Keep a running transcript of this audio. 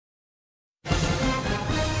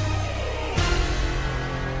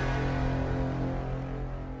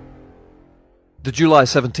The July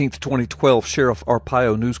 17th, 2012 Sheriff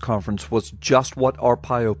Arpaio news conference was just what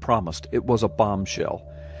Arpaio promised. It was a bombshell,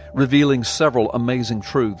 revealing several amazing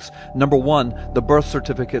truths. Number one, the birth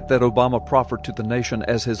certificate that Obama proffered to the nation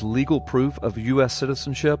as his legal proof of U.S.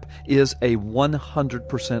 citizenship is a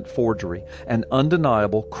 100% forgery, an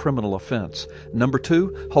undeniable criminal offense. Number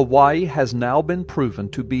two, Hawaii has now been proven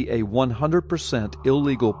to be a 100%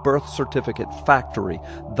 illegal birth certificate factory,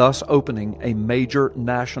 thus opening a major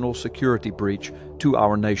national security breach to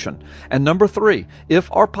our nation. And number three, if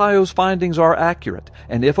Arpaio's findings are accurate,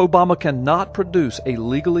 and if Obama cannot produce a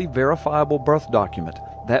legally verifiable birth document,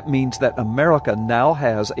 that means that America now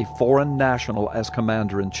has a foreign national as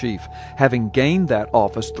commander-in-chief, having gained that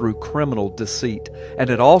office through criminal deceit.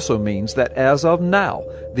 And it also means that as of now,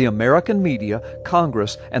 the American media,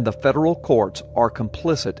 Congress, and the federal courts are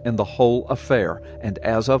complicit in the whole affair. And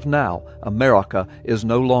as of now, America is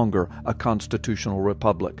no longer a constitutional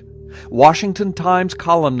republic. Washington Times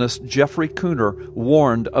columnist Jeffrey Cooner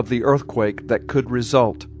warned of the earthquake that could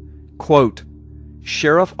result. Quote,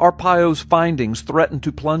 Sheriff Arpaio's findings threaten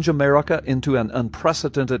to plunge America into an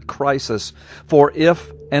unprecedented crisis. For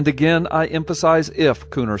if, and again I emphasize if,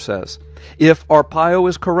 Cooner says, if Arpaio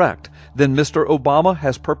is correct, then Mr. Obama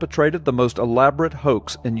has perpetrated the most elaborate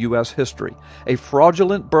hoax in U.S. history. A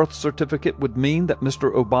fraudulent birth certificate would mean that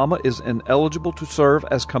Mr. Obama is ineligible to serve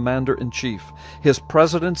as commander-in-chief. His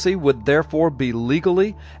presidency would therefore be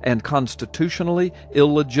legally and constitutionally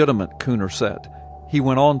illegitimate, Cooner said. He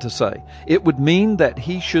went on to say, it would mean that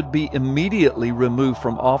he should be immediately removed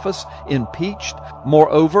from office, impeached.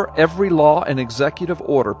 Moreover, every law and executive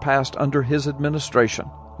order passed under his administration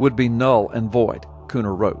would be null and void,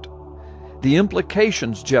 Cooner wrote. The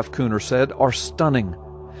implications, Jeff Cooner said, are stunning.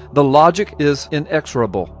 The logic is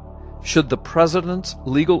inexorable. Should the president's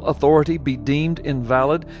legal authority be deemed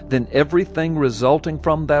invalid, then everything resulting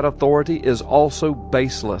from that authority is also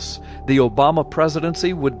baseless. The Obama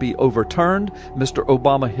presidency would be overturned, Mr.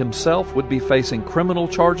 Obama himself would be facing criminal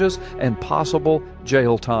charges and possible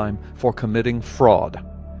jail time for committing fraud.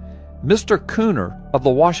 Mr. Cooner of the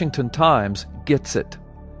Washington Times gets it.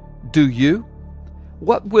 Do you?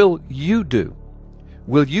 What will you do?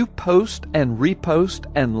 Will you post and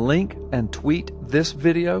repost and link and tweet this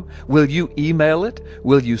video? Will you email it?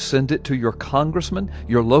 Will you send it to your congressman,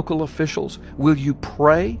 your local officials? Will you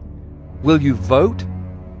pray? Will you vote?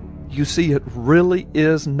 You see, it really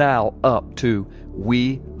is now up to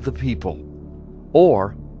we the people,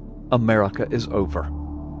 or America is over.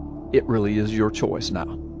 It really is your choice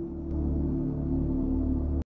now.